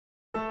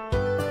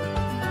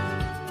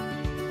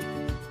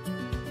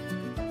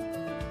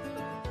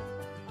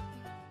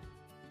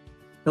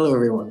Hello,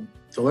 everyone.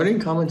 The Learning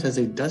Commons has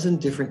a dozen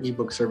different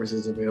ebook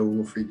services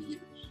available for you to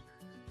use.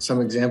 Some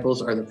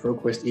examples are the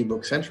ProQuest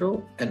eBook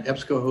Central and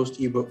EBSCOhost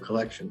eBook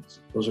collections.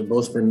 Those are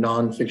both for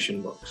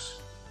non-fiction books.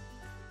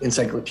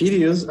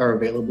 Encyclopedias are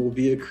available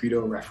via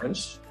Credo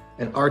Reference,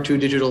 and R2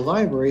 Digital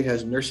Library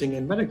has nursing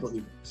and medical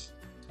ebooks.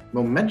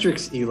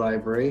 Momentrix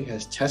eLibrary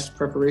has test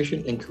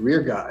preparation and career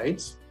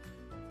guides,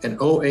 and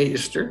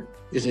OA-ISTER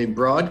is a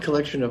broad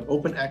collection of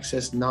open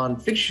access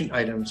non-fiction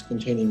items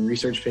containing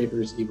research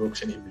papers,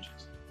 ebooks, and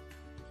images.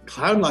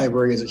 Cloud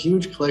Library is a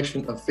huge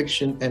collection of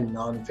fiction and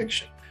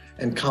non-fiction,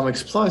 and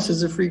Comics Plus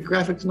is a free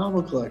graphics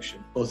novel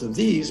collection. Both of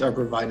these are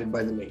provided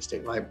by the Maine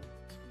State Library.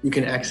 You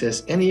can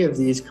access any of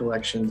these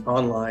collections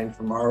online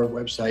from our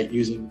website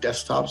using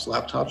desktops,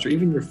 laptops, or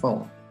even your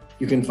phone.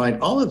 You can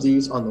find all of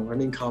these on the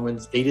Learning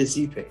Commons A to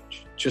Z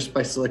page, just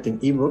by selecting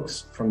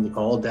ebooks from the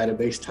All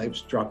Database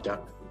Types dropdown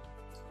menu.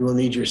 You will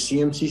need your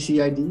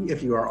CMCC ID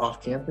if you are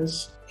off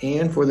campus,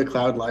 and for the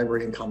Cloud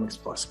Library and Comics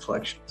Plus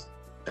collections.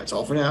 That's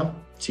all for now.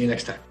 See you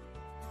next time.